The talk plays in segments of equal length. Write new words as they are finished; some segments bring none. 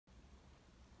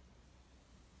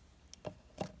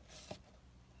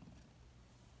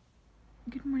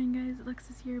Good morning guys,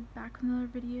 Alexis here, back with another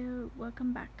video.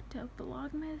 Welcome back to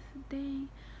Vlogmas day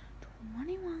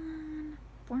 21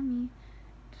 for me,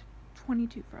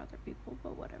 22 for other people,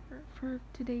 but whatever. For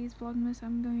today's Vlogmas,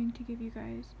 I'm going to give you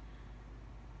guys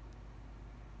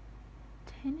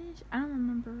 10ish, I don't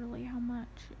remember really how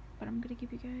much, but I'm gonna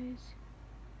give you guys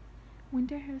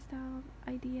winter hairstyle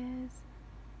ideas,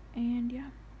 and yeah,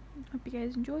 hope you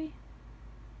guys enjoy,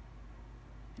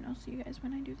 and I'll see you guys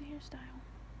when I do the hairstyle.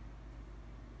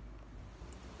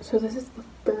 So this is the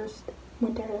first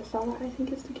winter hairstyle that I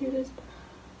think is the cutest.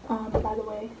 By the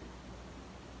way,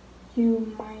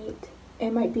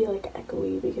 it might be like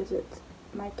echoey because it's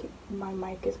my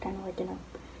mic is kind of like in a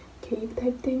cave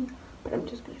type thing, but I'm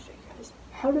just gonna show you guys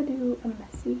how to do a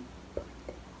messy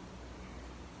ponytail.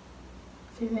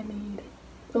 So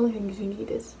the only things you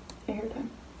need is a hair tie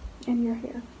and your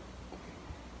hair.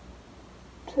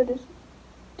 So just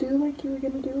do like you were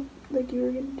gonna do a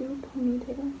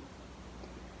ponytail.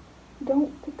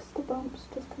 Don't fix the bumps,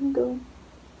 just kind of go.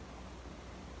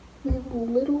 Leave a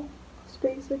little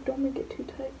space, like don't make it too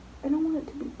tight. I don't want it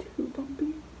to be too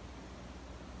bumpy.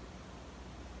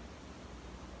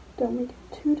 Don't make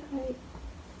it too tight.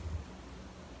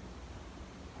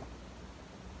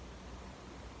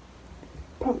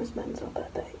 Promise mine's not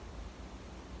that tight.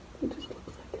 It just looks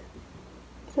like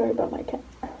it. Sorry about my cat.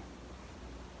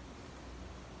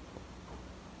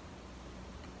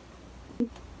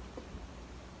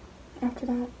 After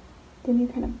that, then you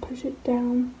kind of push it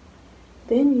down,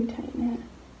 then you tighten it,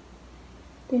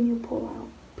 then you pull out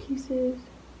pieces,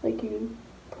 like you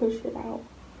push it out,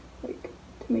 like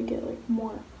to make it like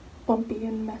more bumpy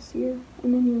and messier,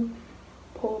 and then you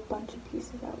pull a bunch of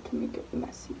pieces out to make it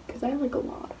messy, because I like a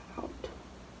lot out.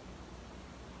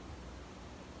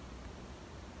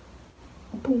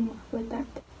 Boom, like that.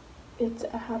 It's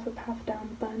a half up, half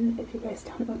down bun. If you guys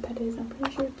don't know what that is, I'm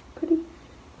pretty sure it's pretty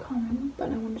common,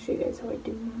 but I want to show you guys how I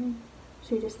do mine.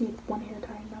 So you just need one hair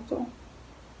tie, and that's all.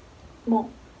 Well,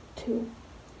 two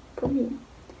for me.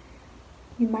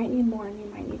 You might need more, and you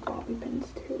might need bobby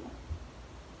pins too,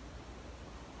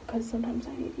 because sometimes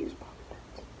I need to use bobby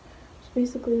pins. So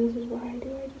basically this is what I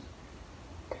do. I just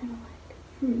kind of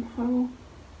like, how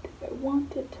do I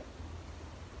want it?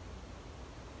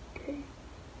 Okay.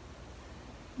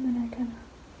 And then I kind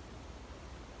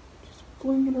of just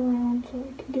fling it around so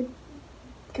I can get,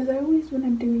 because I always, when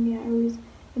I'm doing it, I always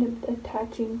end up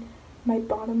attaching my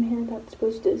bottom hair that's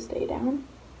supposed to stay down.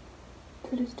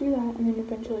 So just do that, and then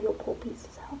eventually you'll pull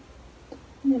pieces out.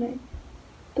 And then I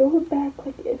throw it back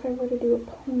like if I were to do a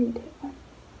ponytail.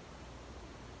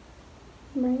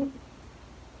 Right?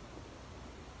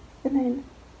 And then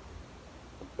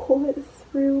pull it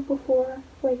through before,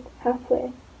 like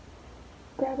halfway.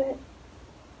 Grab it.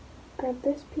 Grab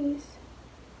this piece.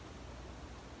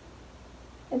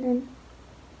 And then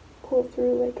pull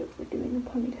through like if we're doing a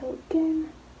ponytail again,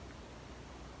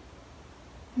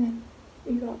 and then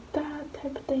you got that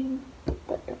type of thing,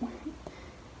 but don't worry,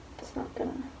 it's not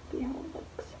gonna be how it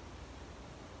looks.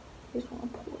 You just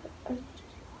want to pull it as much as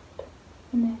you want,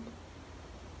 and then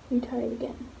you tie it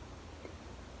again,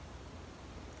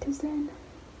 because then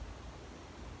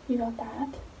you got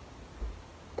that.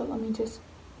 But let me just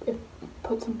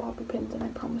put some bobby pins, and I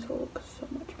promise it'll look so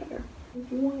much better. If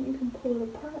you want, you can pull it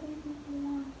apart even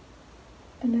more.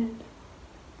 And then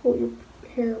pull your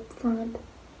hair up front,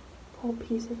 pull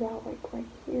pieces out like right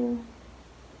here.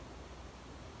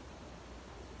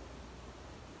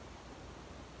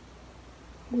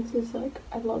 This is like,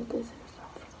 I love this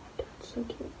hairstyle for the winter, it's so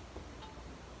cute.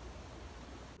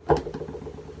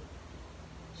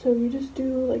 So you just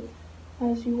do like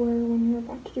as you were when you were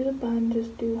about to do the bun,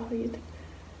 just do how you think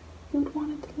you would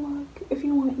want it to look. If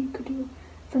you want, you could do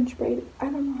French braid. I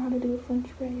don't know how to do a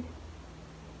French braid.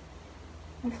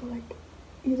 I feel like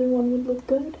either one would look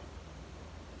good,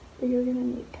 but you're gonna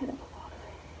need kind of a lot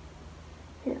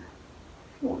of hair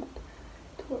if you want it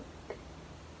to look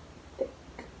thick.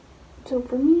 So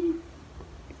for me,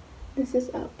 this is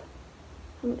up.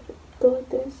 I'm gonna go like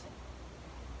this,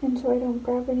 and so I don't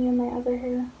grab any of my other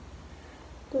hair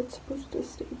that's supposed to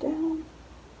stay down,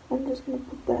 I'm just gonna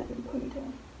put that in a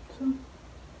ponytail. So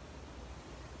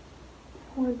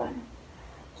we're done.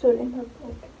 So it ends up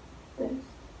like this.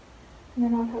 And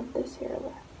then I'll have this hair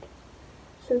left.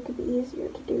 So it could be easier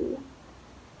to do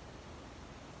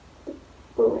the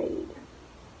braid.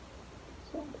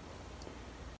 So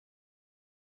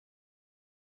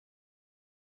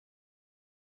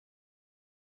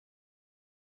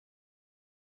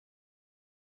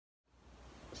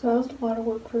that was a lot of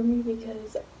work for me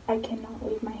because I cannot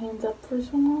leave my hands up for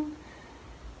so long.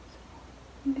 So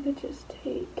I'm gonna just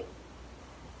take,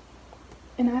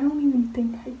 and I don't even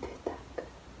think I did that good.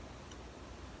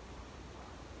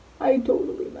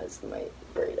 mess my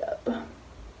braid up.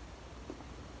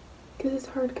 Because it's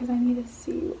hard because I need to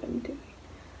see what I'm doing.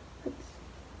 Let's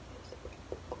see what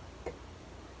the braid look like.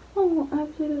 Oh,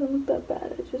 actually it doesn't look that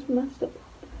bad. I just messed up.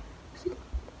 See?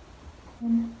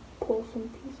 And pull some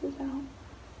pieces out.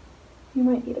 You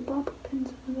might need a bobby pin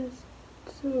some of this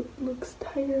so it looks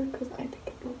tighter, because I think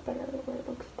it looks better where it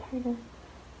looks tighter.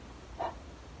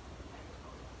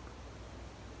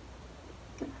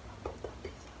 Pull that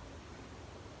piece out.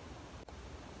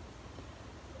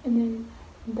 And then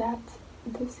that's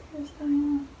this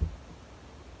hairstyle.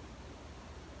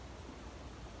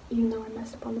 Even though I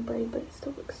messed up on the braid, but it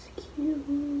still looks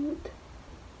cute.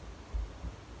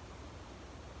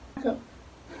 So,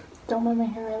 don't mind my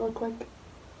hair, I look like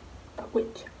a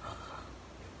witch.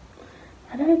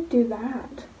 How did I do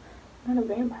that? I'm not a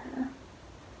vampire.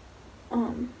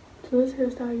 So this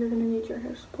hairstyle, you're gonna need your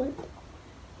hair split.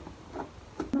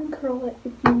 Uncurl it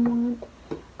if you want.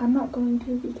 I'm not going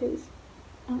to because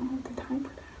I don't have the time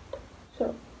for that.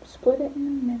 So, split it in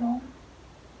the middle.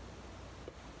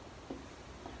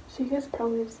 So you guys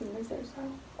probably have seen this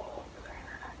hairstyle all over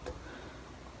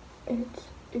the internet.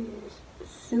 It is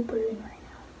super in right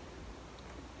now.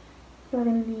 You're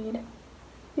gonna need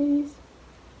these.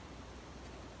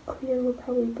 Clear would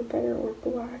probably be better, or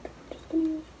black. I'm just gonna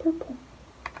use purple.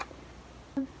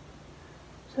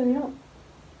 So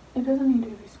it doesn't need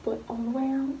to be split all the way,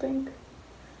 I don't think.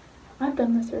 I've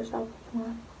done this hairstyle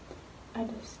before.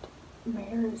 My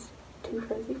hair is too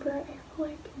frizzy for it, I feel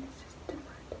like, and it's just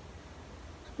different.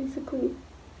 So basically,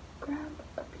 grab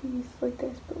a piece like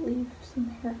this, but leave some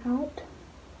hair out.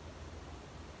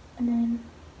 And then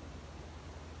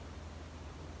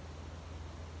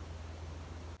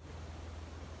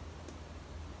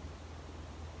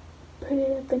put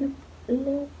it up in a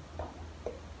little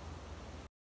ponytail.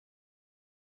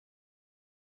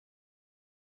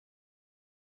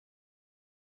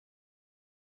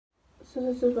 So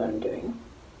this is what I'm doing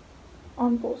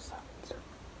on both sides.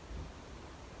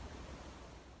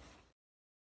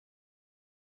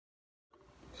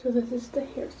 So this is the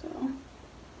hairstyle,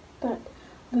 but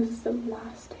this is the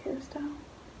last hairstyle.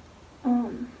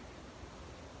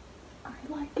 I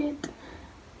like it.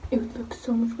 It would look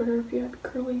so much better if you had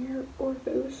curly hair or if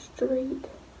it was straight.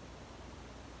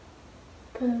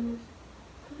 Cause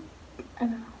I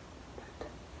don't know. But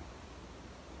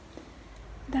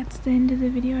That's the end of the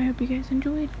video. I hope you guys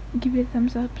enjoyed. Give it a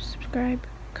thumbs up, subscribe,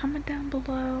 comment down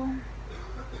below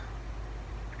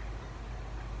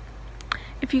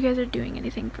if you guys are doing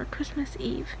anything for Christmas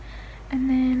Eve. And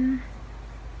then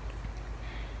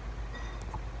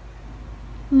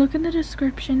look in the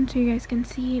description so you guys can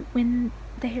see when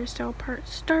the hairstyle part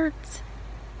starts.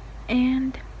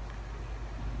 And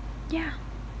yeah.